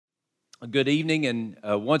Good evening, and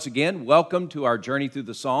once again, welcome to our journey through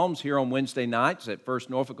the Psalms here on Wednesday nights at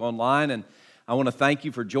First Norfolk Online. And I want to thank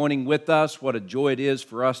you for joining with us. What a joy it is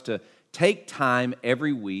for us to take time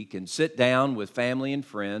every week and sit down with family and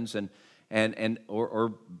friends and in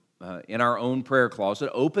our own prayer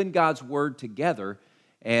closet, open God's Word together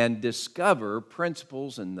and discover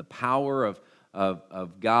principles and the power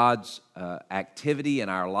of God's activity in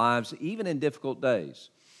our lives, even in difficult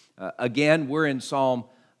days. Again, we're in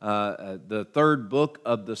the third book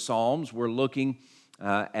of the Psalms. We're looking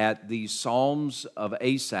at the Psalms of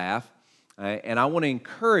Asaph, and I want to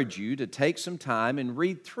encourage you to take some time and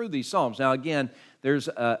read through these Psalms. Now, again, there's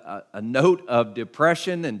a note of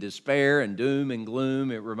depression and despair and doom and gloom.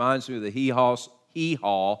 It reminds me of the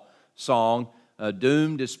hee-haw song,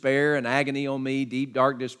 doom, despair, and agony on me, deep,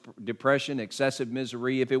 dark depression, excessive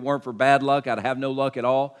misery. If it weren't for bad luck, I'd have no luck at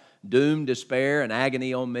all. Doom, despair, and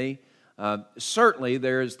agony on me. Certainly,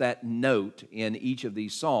 there is that note in each of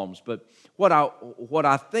these Psalms, but what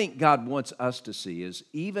I think God wants us to see is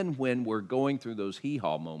even when we're going through those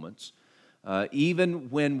hee-haw moments,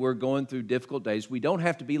 even when we're going through difficult days, we don't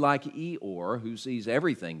have to be like Eeyore, who sees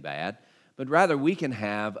everything bad, but rather we can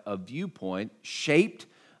have a viewpoint shaped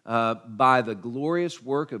by the glorious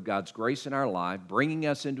work of God's grace in our life, bringing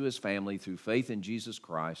us into His family through faith in Jesus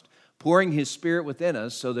Christ, pouring His Spirit within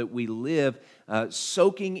us so that we live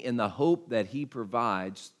soaking in the hope that He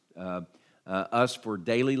provides us for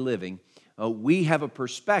daily living. We have a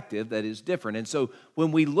perspective that is different. And so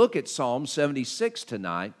when we look at Psalm 76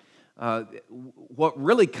 tonight, what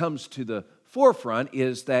really comes to the forefront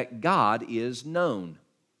is that God is known.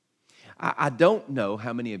 I don't know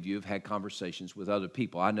how many of you have had conversations with other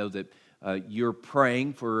people. I know that you're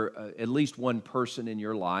praying for at least one person in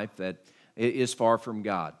your life that is far from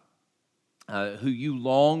God, who you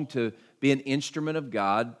long to be an instrument of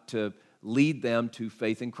God to lead them to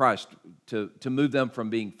faith in Christ, to move them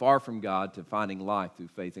from being far from God to finding life through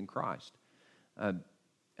faith in Christ.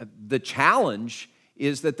 The challenge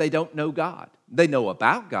is that they don't know God. They know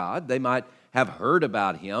about God. They might have heard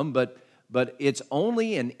about Him, but it's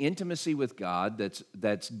only an intimacy with God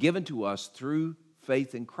that's given to us through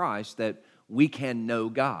faith in Christ that we can know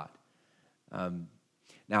God.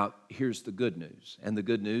 Now, here's the good news, and the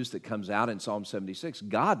good news that comes out in Psalm 76.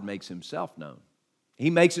 God makes Himself known. He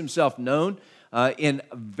makes Himself known in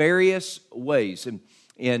various ways.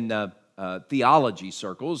 In theology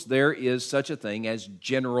circles, there is such a thing as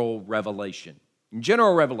general revelation.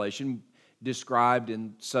 General revelation described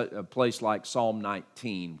in a place like Psalm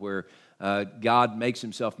 19, where God makes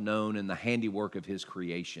Himself known in the handiwork of His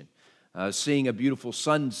creation. Seeing a beautiful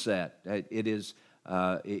sunset, it is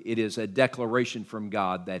a declaration from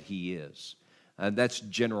God that He is. That's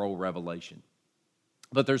general revelation.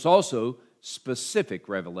 But there's also specific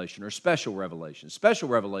revelation or special revelation. Special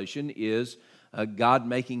revelation is God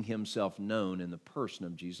making Himself known in the person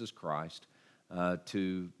of Jesus Christ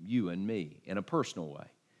to you and me in a personal way.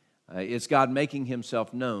 It's God making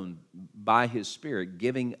Himself known by His Spirit,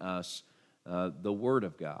 giving us the Word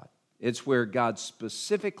of God. It's where God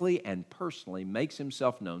specifically and personally makes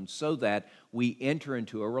Himself known so that we enter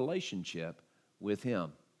into a relationship with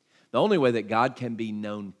Him. The only way that God can be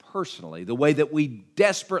known personally, the way that we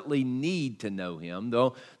desperately need to know Him,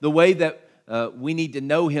 the way that we need to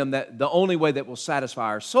know Him, that the only way that will satisfy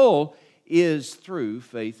our soul is through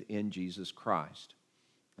faith in Jesus Christ.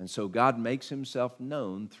 And so God makes Himself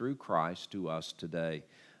known through Christ to us today.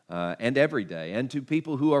 And every day. And to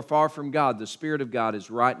people who are far from God, the Spirit of God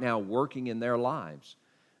is right now working in their lives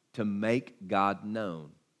to make God known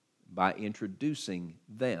by introducing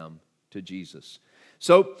them to Jesus.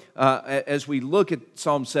 So, as we look at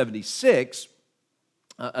Psalm 76,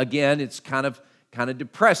 again, it's kind of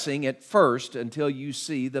depressing at first until you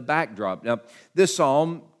see the backdrop. Now, this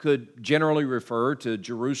psalm could generally refer to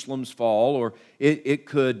Jerusalem's fall, or it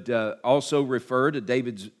could also refer to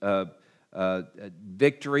David's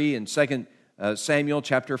victory in 2 Samuel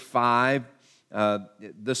chapter 5.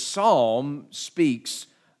 The psalm speaks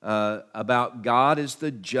about God as the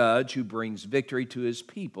judge who brings victory to His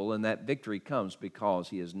people, and that victory comes because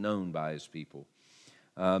He is known by His people.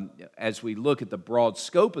 As we look at the broad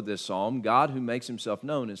scope of this psalm, God who makes Himself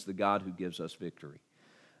known is the God who gives us victory.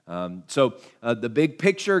 So the big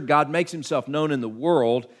picture, God makes Himself known in the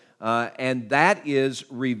world, and that is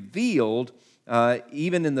revealed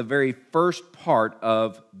even in the very first part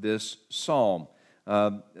of this psalm.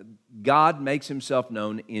 God makes Himself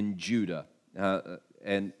known in Judah.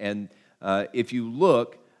 And if you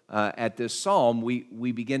look at this psalm,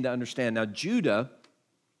 we begin to understand. Now, Judah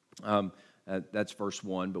That's verse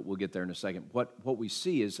 1, but we'll get there in a second. What we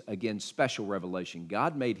see is, again, special revelation.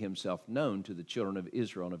 God made himself known to the children of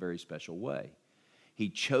Israel in a very special way. He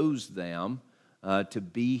chose them to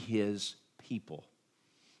be his people.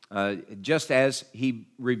 Just as he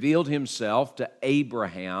revealed himself to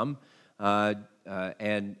Abraham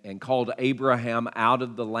and called Abraham out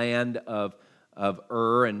of the land of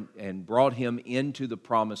Ur and brought him into the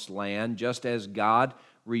promised land, just as God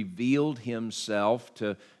revealed himself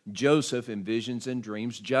to Joseph in visions and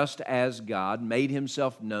dreams, just as God made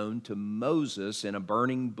himself known to Moses in a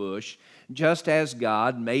burning bush, just as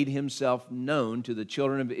God made himself known to the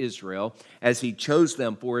children of Israel as he chose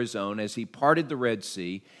them for his own, as he parted the Red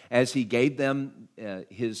Sea, as he gave them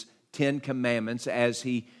his 10 commandments, as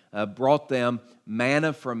he brought them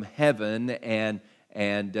manna from heaven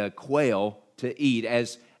and quail to eat,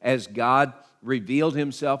 as God revealed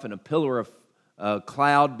himself in a pillar of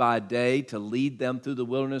cloud by day to lead them through the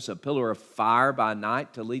wilderness, a pillar of fire by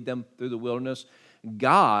night to lead them through the wilderness.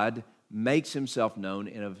 God makes himself known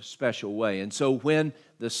in a special way. And so when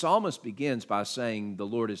the psalmist begins by saying the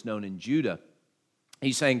Lord is known in Judah,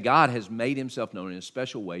 he's saying God has made himself known in a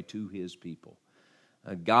special way to his people.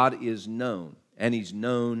 God is known, and he's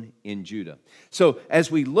known in Judah. So as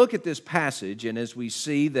we look at this passage and as we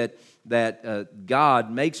see that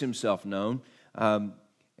God makes himself known,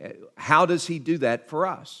 how does he do that for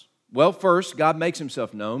us? Well, first, God makes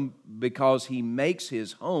himself known because he makes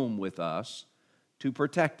his home with us to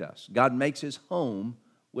protect us. God makes his home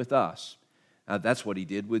with us. That's what he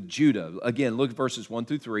did with Judah. Again, look at verses 1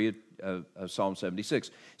 through 3 of Psalm 76.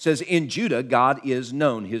 It says, in Judah, God is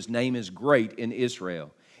known. His name is great in Israel.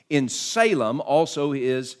 In Salem also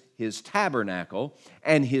is his tabernacle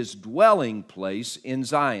and his dwelling place in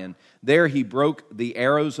Zion. There he broke the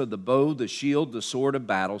arrows of the bow, the shield, the sword of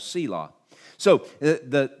battle, Selah. So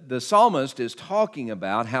the psalmist is talking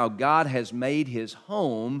about how God has made his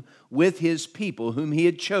home with his people, whom he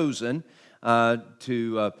had chosen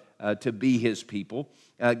to be his people.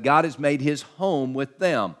 God has made his home with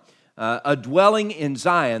them. A dwelling in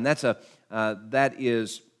Zion, that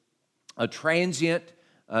is a transient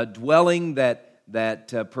dwelling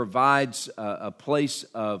that provides a place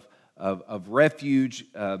of refuge,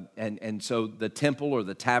 and so the temple or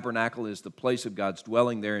the tabernacle is the place of God's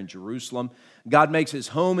dwelling there in Jerusalem. God makes his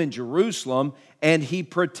home in Jerusalem, and he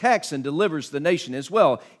protects and delivers the nation as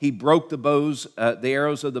well. He broke the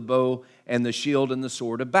arrows of the bow and the shield and the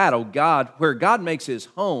sword of battle. Where God makes his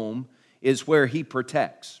home is where he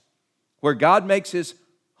protects. Where God makes his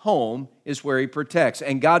home is where he protects,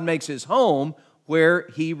 and God makes his home where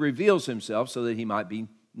he reveals himself so that he might be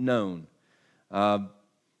known.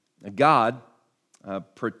 God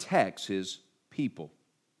protects his people.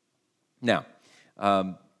 Now,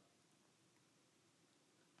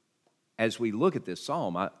 as we look at this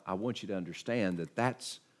psalm, I want you to understand that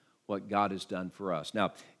that's what God has done for us.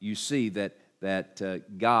 Now, you see that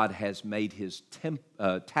God has made his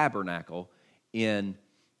tabernacle in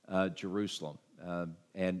Jerusalem,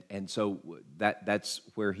 and so that's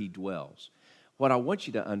where he dwells. What I want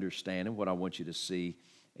you to understand and what I want you to see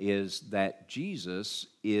is that Jesus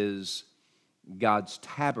is God's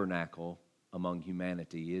tabernacle among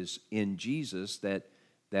humanity. It is in Jesus that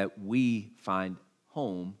we find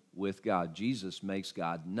home with God. Jesus makes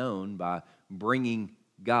God known by bringing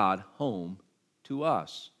God home to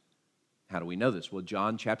us. How do we know this? Well,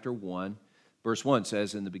 John chapter 1, verse 1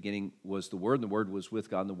 says, in the beginning was the Word, and the Word was with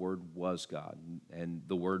God, and the Word was God, and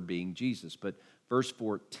the Word being Jesus. But verse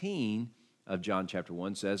 14 of John chapter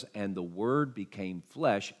 1 says, and the Word became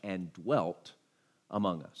flesh and dwelt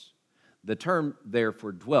among us. The term there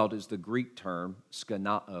for dwelt is the Greek term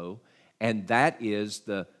skenao, and that is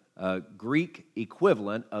the Greek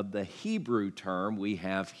equivalent of the Hebrew term we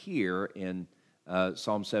have here in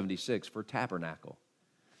Psalm 76 for tabernacle.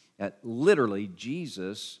 Literally,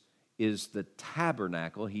 Jesus is the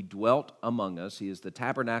tabernacle. He dwelt among us. He is the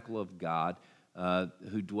tabernacle of God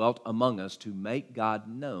who dwelt among us to make God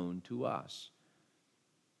known to us.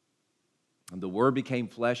 And the Word became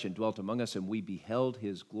flesh and dwelt among us, and we beheld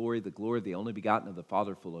his glory, the glory of the only begotten of the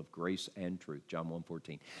Father, full of grace and truth. John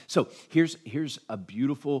 1:14. So here's a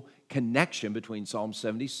beautiful connection between Psalm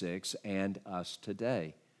 76 and us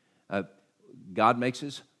today. God makes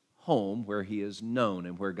his home where he is known,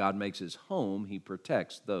 and where God makes his home, he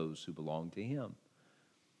protects those who belong to him.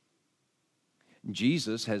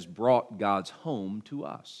 Jesus has brought God's home to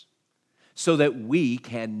us so that we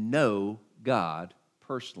can know God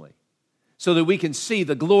personally, so that we can see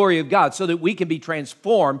the glory of God, so that we can be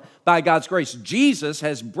transformed by God's grace. Jesus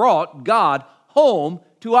has brought God home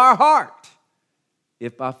to our heart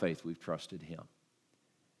if by faith we've trusted him.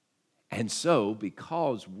 And so,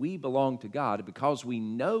 because we belong to God, because we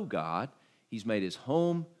know God, He's made His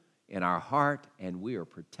home in our heart, and we are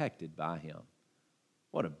protected by Him.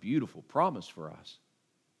 What a beautiful promise for us.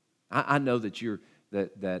 I know that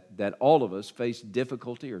that all of us face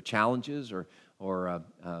difficulty or challenges or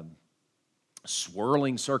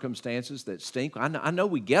swirling circumstances that stink. I know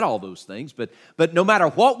we get all those things, but no matter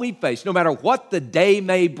what we face, no matter what the day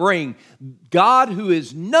may bring, God, who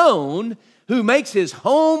is known, who makes His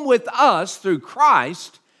home with us through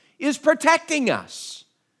Christ, is protecting us.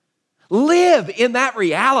 Live in that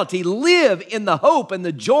reality. Live in the hope and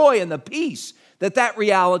the joy and the peace that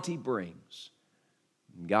reality brings.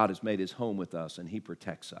 God has made His home with us, and He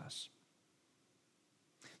protects us.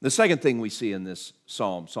 The second thing we see in this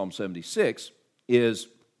psalm, Psalm 76, is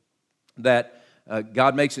that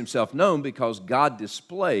God makes Himself known because God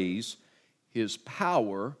displays His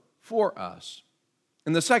power for us.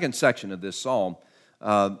 In the second section of this psalm,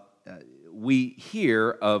 we hear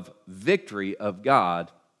of victory of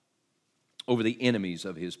God over the enemies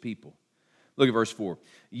of His people. Look at verse 4.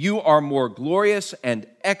 You are more glorious and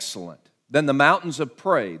excellent than the mountains of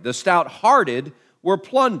prey. The stout-hearted were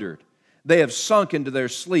plundered. They have sunk into their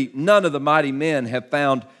sleep. None of the mighty men have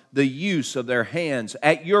found the use of their hands.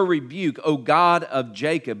 At your rebuke, O God of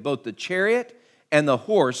Jacob, both the chariot and the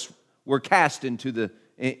horse were cast into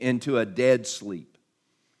a dead sleep.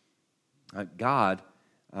 God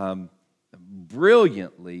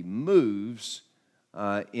brilliantly moves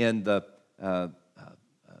in the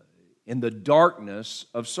darkness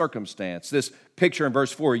of circumstance. This picture in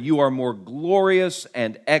verse 4, you are more glorious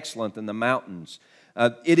and excellent than the mountains.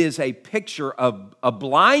 It is a picture of a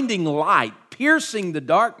blinding light piercing the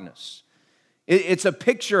darkness. It's a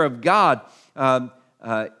picture of God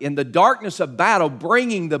in the darkness of battle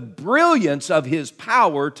bringing the brilliance of His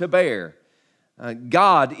power to bear.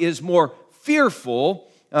 God is more fearful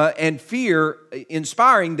and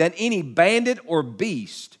fear-inspiring than any bandit or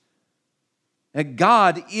beast. And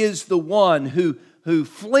God is the one who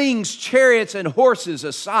flings chariots and horses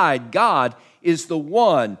aside. God is the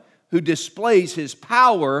one who displays His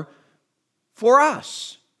power for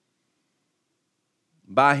us.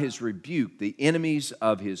 By His rebuke, the enemies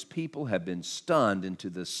of His people have been stunned into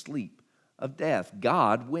the sleep of death.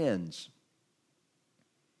 God wins.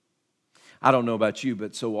 I don't know about you,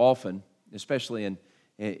 but so often, especially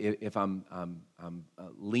if I'm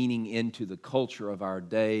leaning into the culture of our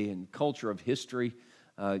day and culture of history,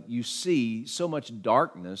 you see so much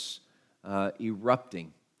darkness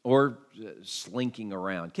erupting or slinking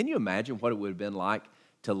around. Can you imagine what it would have been like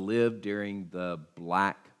to live during the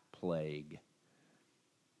Black Plague?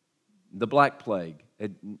 The Black Plague,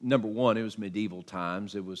 number one, it was medieval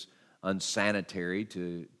times. It was unsanitary,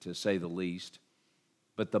 to say the least.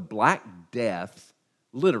 But the Black Death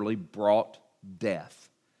literally brought death.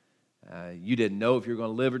 You didn't know if you were going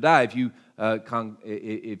to live or die.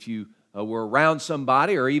 If you were around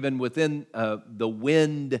somebody or even within the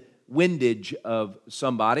windage of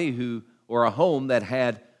somebody or a home that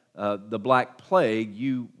had the Black Plague,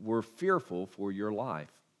 you were fearful for your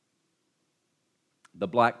life. The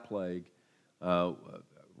Black Plague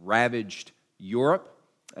ravaged Europe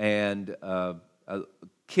and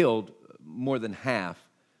killed more than half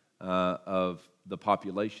of the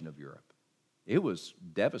population of Europe. It was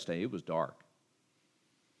devastating. It was dark.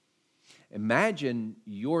 Imagine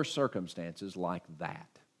your circumstances like that.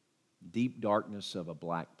 Deep darkness of a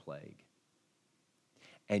Black Plague.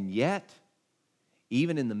 And yet,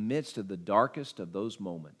 even in the midst of the darkest of those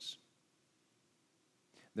moments,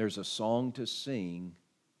 there's a song to sing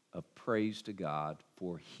of praise to God,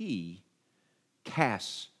 for He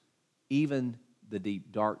casts even the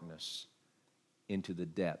deep darkness into the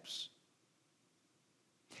depths.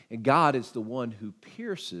 And God is the one who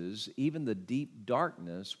pierces even the deep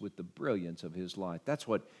darkness with the brilliance of His light. That's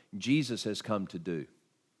what Jesus has come to do.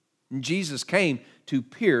 And Jesus came to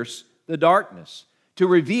pierce the darkness, to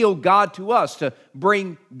reveal God to us, to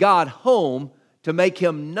bring God home, to make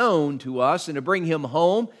Him known to us, and to bring Him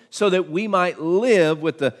home so that we might live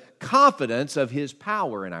with the confidence of His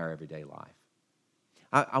power in our everyday life.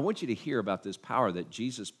 I want you to hear about this power that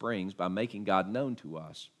Jesus brings by making God known to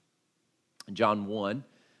us. John 1,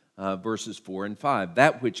 verses 4 and 5.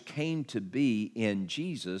 That which came to be in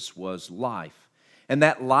Jesus was life. And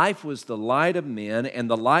that life was the light of men, and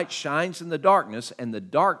the light shines in the darkness, and the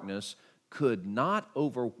darkness could not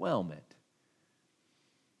overwhelm it.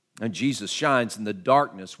 And Jesus shines, and the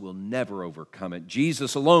darkness will never overcome it.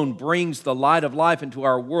 Jesus alone brings the light of life into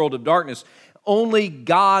our world of darkness. Only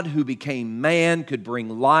God who became man could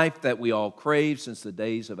bring life that we all crave since the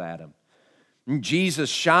days of Adam. Jesus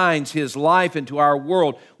shines His life into our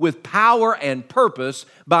world with power and purpose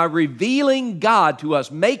by revealing God to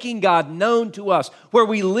us, making God known to us, where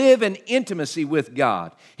we live in intimacy with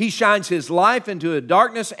God. He shines His life into a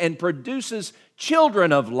darkness and produces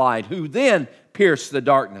children of light who then pierce the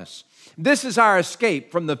darkness. This is our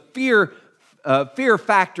escape from the fear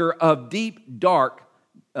factor of deep, dark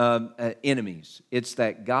enemies. It's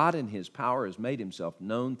that God in His power has made Himself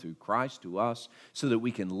known through Christ to us so that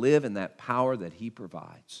we can live in that power that He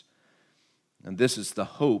provides. And this is the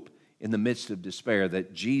hope in the midst of despair,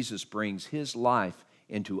 that Jesus brings His life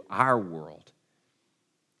into our world.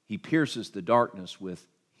 He pierces the darkness with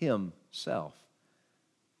Himself,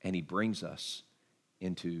 and He brings us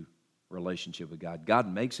into relationship with God. God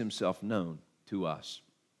makes Himself known to us.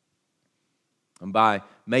 And by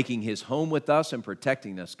making His home with us and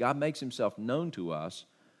protecting us, God makes Himself known to us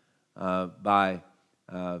by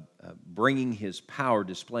bringing His power,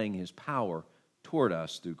 displaying His power toward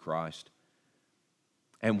us through Christ.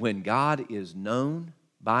 And when God is known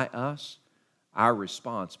by us, our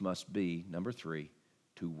response must be, number 3,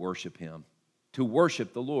 to worship Him, to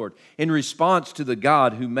worship the Lord. In response to the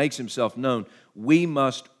God who makes Himself known, we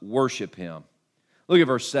must worship Him. Look at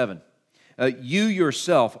verse 7. You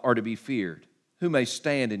yourself are to be feared. Who may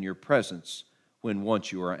stand in your presence when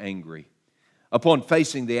once you are angry? Upon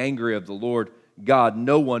facing the anger of the Lord God,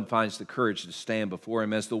 no one finds the courage to stand before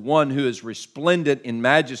Him. As the one who is resplendent in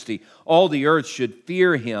majesty, all the earth should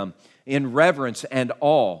fear Him in reverence and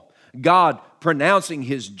awe. God pronouncing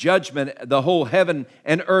His judgment, the whole heaven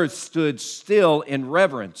and earth stood still in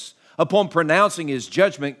reverence. Upon pronouncing His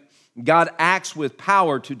judgment, God acts with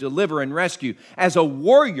power to deliver and rescue. As a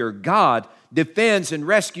warrior, God defends and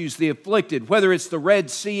rescues the afflicted, whether it's the Red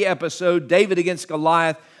Sea episode, David against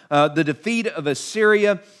Goliath, the defeat of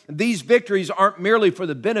Assyria. These victories aren't merely for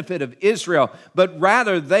the benefit of Israel, but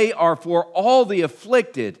rather they are for all the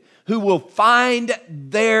afflicted who will find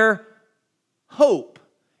their hope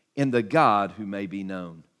in the God who may be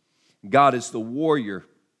known. God is the warrior,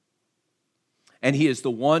 and He is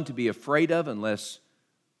the one to be afraid of unless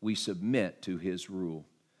we submit to His rule.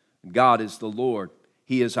 God is the Lord.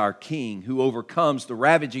 He is our King who overcomes the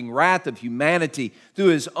ravaging wrath of humanity through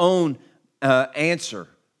His own answer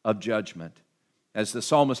of judgment. As the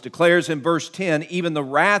psalmist declares in verse 10, even the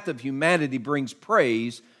wrath of humanity brings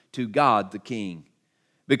praise to God the King.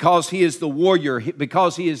 Because He is the warrior,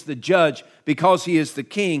 because He is the judge, because He is the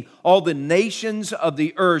King, all the nations of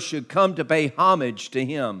the earth should come to pay homage to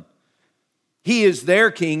Him. He is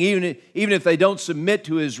their King, even if they don't submit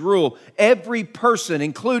to His rule. Every person,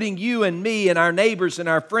 including you and me and our neighbors and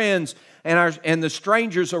our friends and the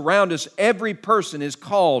strangers around us, every person is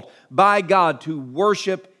called by God to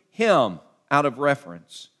worship Him out of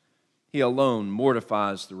reverence. He alone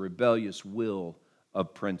mortifies the rebellious will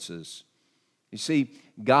of princes. You see,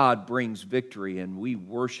 God brings victory and we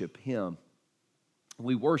worship Him.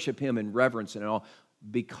 We worship Him in reverence and in awe,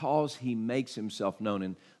 because He makes Himself known.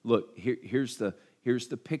 And look, here's the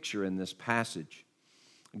picture in this passage.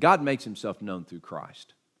 God makes Himself known through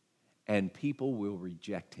Christ, and people will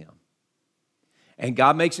reject Him. And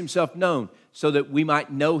God makes Himself known so that we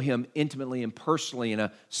might know Him intimately and personally in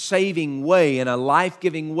a saving way, in a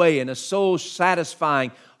life-giving way, in a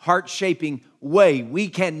soul-satisfying, heart-shaping way. We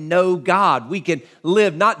can know God. We can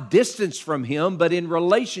live not distanced from Him, but in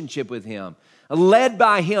relationship with Him. Led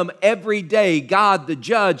by Him every day, God the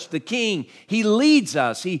judge, the King. He leads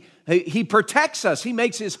us. He protects us. He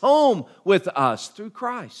makes His home with us through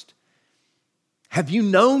Christ. Have you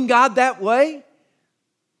known God that way?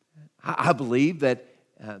 I believe that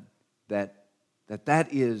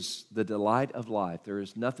is the delight of life. There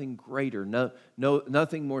is nothing greater,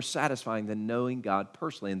 nothing more satisfying than knowing God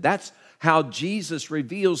personally. And that's how Jesus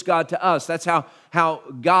reveals God to us. That's how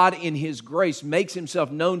God in His grace makes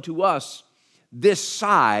Himself known to us this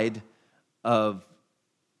side of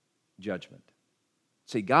judgment.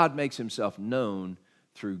 See, God makes Himself known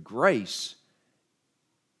through grace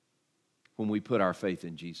when we put our faith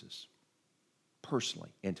in Jesus,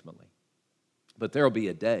 personally, intimately. But there will be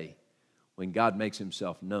a day when God makes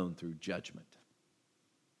Himself known through judgment,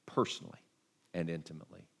 personally and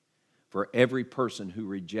intimately. For every person who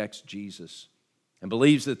rejects Jesus and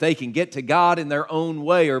believes that they can get to God in their own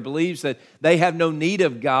way, or believes that they have no need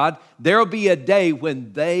of God, there will be a day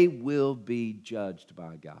when they will be judged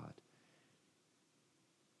by God.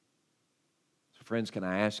 So friends, can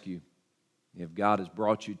I ask you, if God has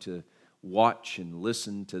brought you to watch and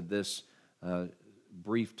listen to this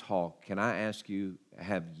brief talk, can I ask you,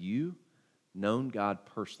 have you known God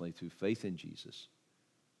personally through faith in Jesus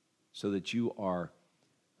so that you are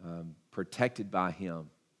protected by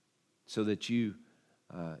Him, so that you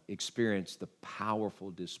experience the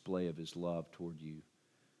powerful display of His love toward you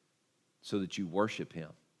so that you worship Him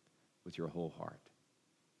with your whole heart.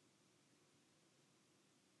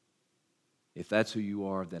 If that's who you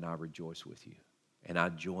are, then I rejoice with you. And I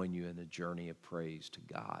join you in the journey of praise to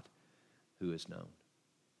God who is known.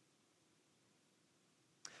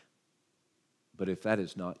 But if that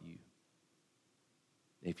is not you,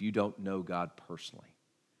 if you don't know God personally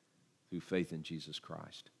through faith in Jesus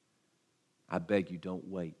Christ, I beg you, don't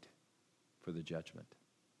wait for the judgment.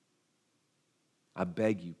 I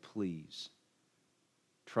beg you, please,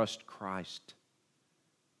 trust Christ.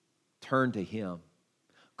 Turn to Him.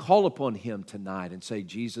 Call upon Him tonight and say,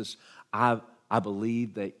 Jesus, I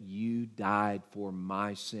believe that you died for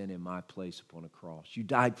my sin in my place upon a cross. You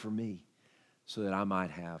died for me so that I might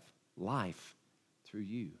have life through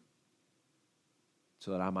you,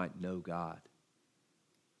 so that I might know God.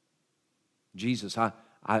 Jesus, I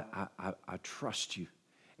trust you,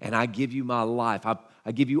 and I give you my life.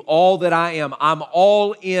 I give you all that I am. I'm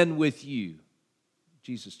all in with you.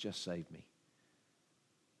 Jesus, just save me.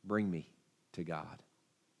 Bring me to God.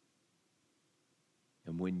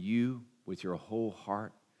 And when you, with your whole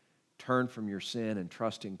heart, turn from your sin and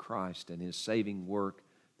trust in Christ and His saving work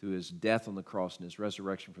through His death on the cross and His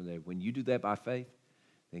resurrection from the dead, when you do that by faith,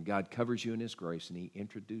 then God covers you in His grace and He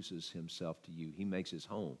introduces Himself to you. He makes His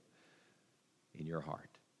home in your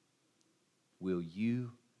heart. Will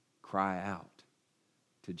you cry out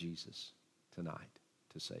to Jesus tonight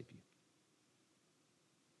to save you?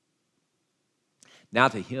 Now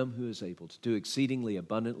to Him who is able to do exceedingly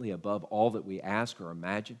abundantly above all that we ask or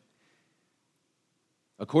imagine,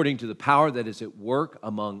 according to the power that is at work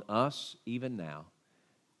among us even now,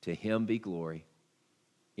 to Him be glory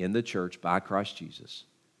in the church by Christ Jesus,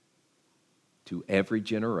 to every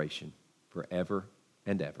generation, forever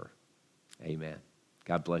and ever. Amen.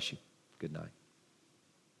 God bless you. Good night.